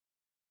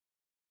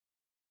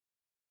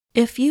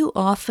If you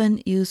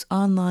often use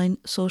online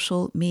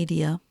social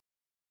media,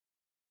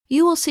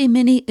 you will see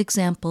many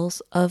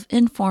examples of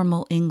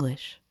informal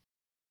English.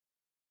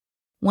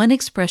 One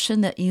expression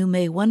that you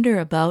may wonder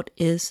about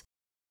is,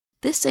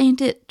 "This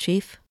ain't it,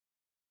 Chief."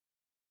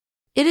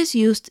 It is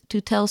used to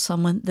tell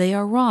someone they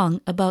are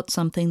wrong about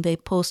something they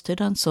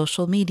posted on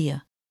social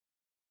media.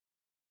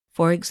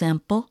 For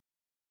example,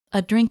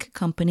 a drink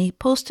company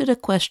posted a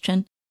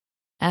question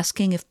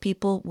asking if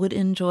people would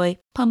enjoy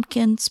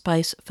pumpkin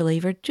spice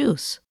flavored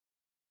juice.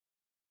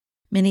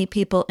 Many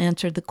people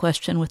answered the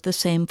question with the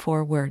same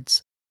 4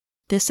 words,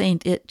 "This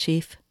ain't it,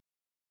 Chief,"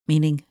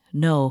 meaning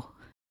no.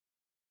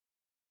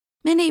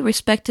 Many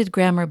respected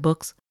grammar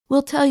books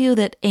will tell you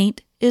that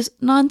ain't is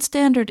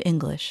non-standard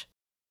English,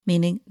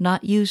 meaning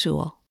not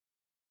usual.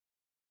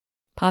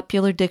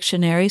 Popular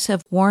dictionaries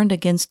have warned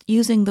against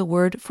using the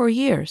word for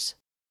years.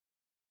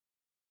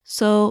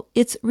 So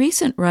its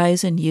recent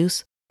rise in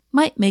use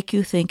might make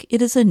you think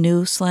it is a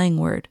new slang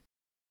word.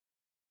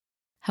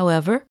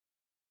 However,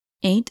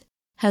 ain't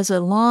has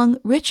a long,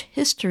 rich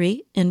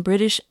history in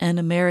British and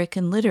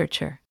American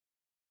literature.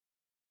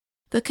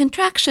 The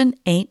contraction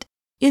ain't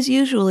is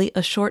usually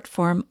a short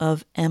form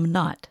of am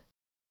not.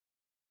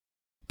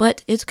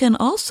 But it can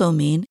also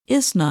mean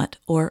is not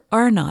or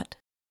are not,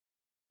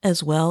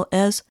 as well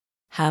as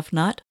have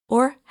not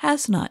or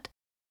has not.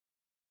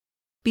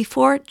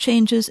 Before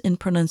changes in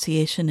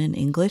pronunciation in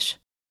English,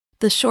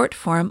 the short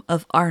form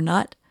of are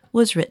not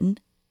was written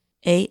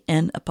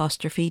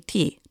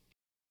AN''T.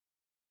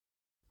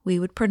 We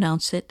would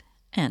pronounce it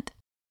ant.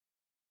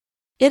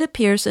 It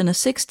appears in a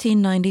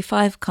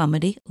 1695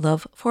 comedy,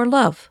 Love for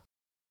Love.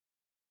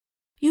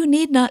 You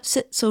need not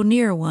sit so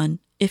near one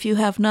if you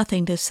have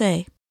nothing to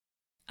say.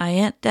 I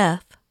ain't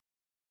deaf.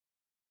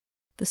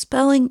 The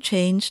spelling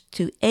changed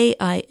to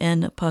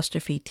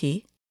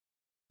AIN''T,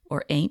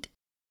 or ain't,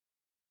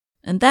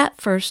 and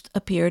that first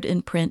appeared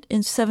in print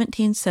in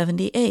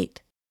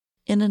 1778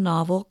 in a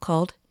novel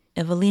called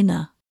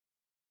Evelina.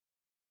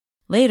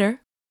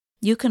 Later,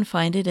 you can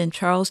find it in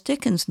Charles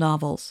Dickens'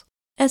 novels,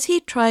 as he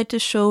tried to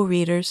show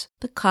readers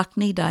the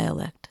Cockney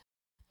dialect,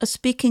 a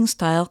speaking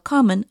style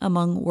common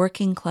among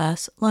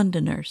working-class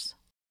Londoners.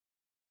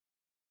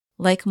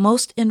 Like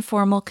most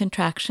informal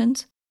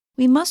contractions,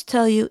 we must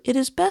tell you it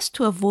is best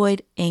to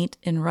avoid ain't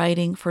in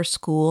writing for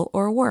school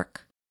or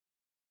work.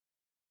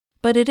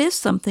 But it is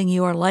something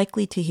you are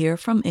likely to hear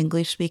from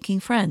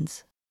English-speaking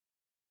friends.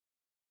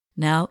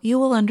 Now you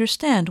will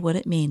understand what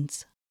it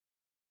means.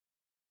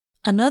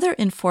 Another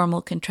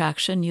informal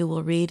contraction you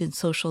will read in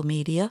social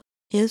media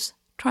is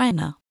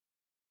tryna.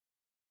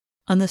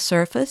 On the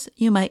surface,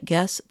 you might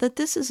guess that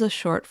this is a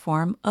short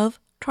form of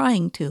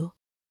trying to.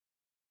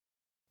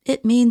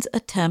 It means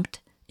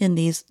attempt in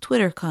these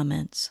Twitter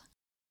comments.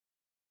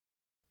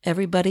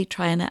 Everybody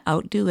trying to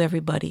outdo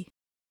everybody.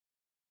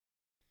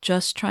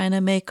 Just trying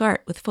to make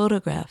art with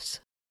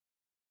photographs.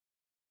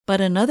 But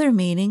another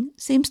meaning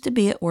seems to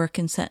be at work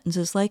in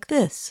sentences like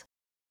this.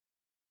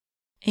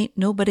 Ain't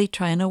nobody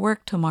trying to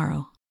work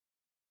tomorrow.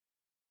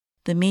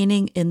 The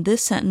meaning in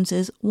this sentence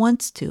is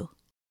wants to.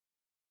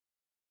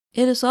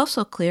 It is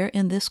also clear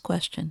in this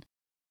question.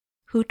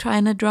 Who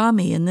trying to draw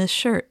me in this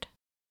shirt?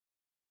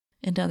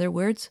 In other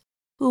words,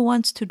 who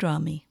wants to draw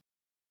me?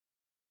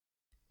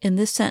 In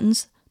this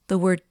sentence, the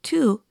word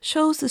to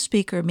shows the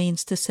speaker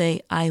means to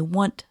say, I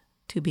want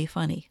to be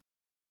funny.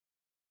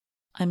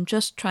 I'm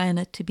just trying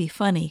it to be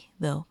funny,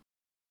 though.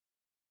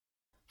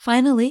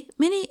 Finally,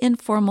 many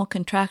informal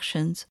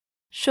contractions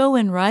show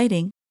in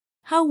writing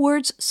how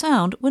words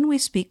sound when we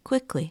speak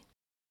quickly.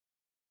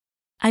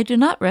 I do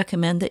not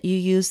recommend that you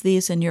use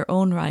these in your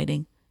own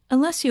writing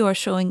unless you are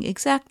showing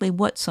exactly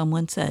what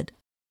someone said.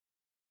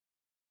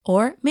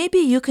 Or maybe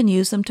you can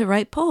use them to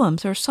write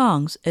poems or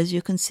songs, as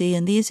you can see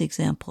in these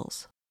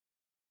examples.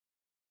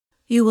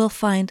 You will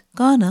find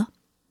gonna,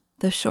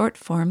 the short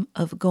form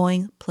of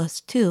going plus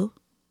to,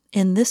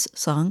 in this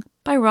song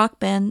by rock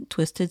band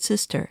Twisted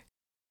Sister.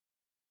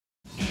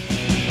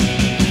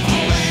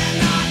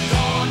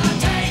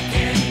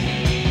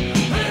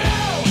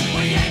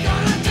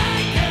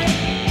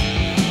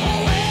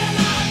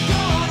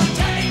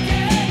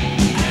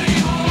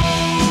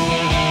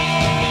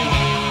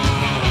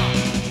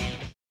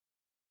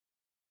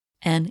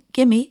 And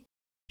gimme,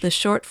 the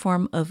short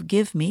form of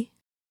give me,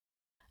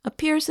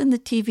 appears in the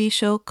TV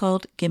show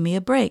called Gimme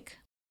a Break,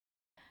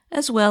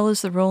 as well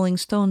as the Rolling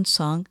Stones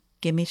song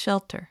Gimme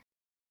Shelter.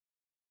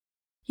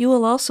 You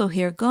will also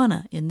hear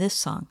gonna in this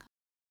song.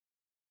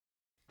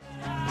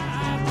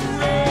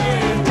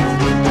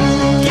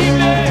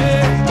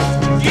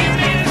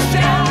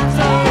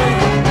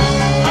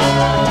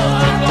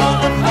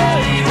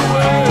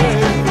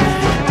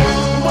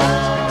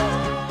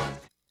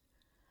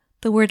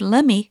 The word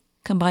lemme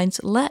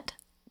combines let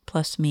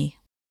plus me.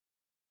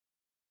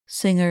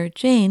 Singer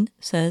Jane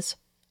says,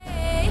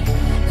 Hey,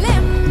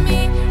 let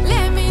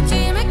me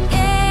dream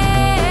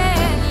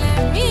again.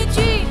 Let me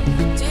dream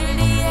till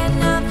the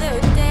end of the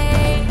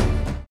day.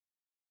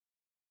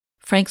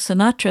 Frank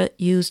Sinatra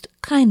used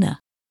kinda,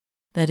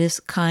 that is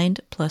kind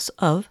plus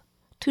of,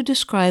 to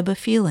describe a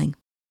feeling.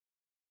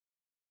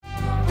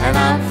 and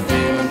I'm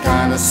feeling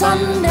kinda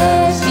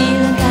Sunday,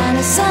 feeling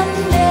kinda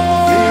Sunday,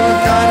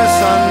 Feeling kinda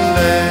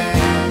Sunday.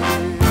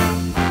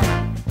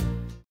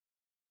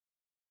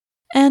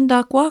 And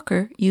Doc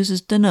Walker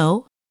uses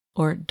dunno,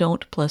 or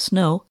don't plus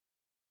no,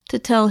 to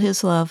tell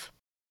his love.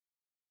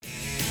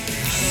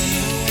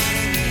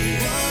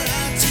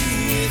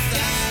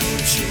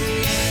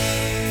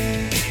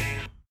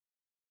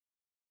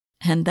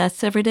 And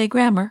that's Everyday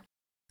Grammar.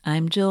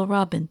 I'm Jill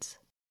Robbins.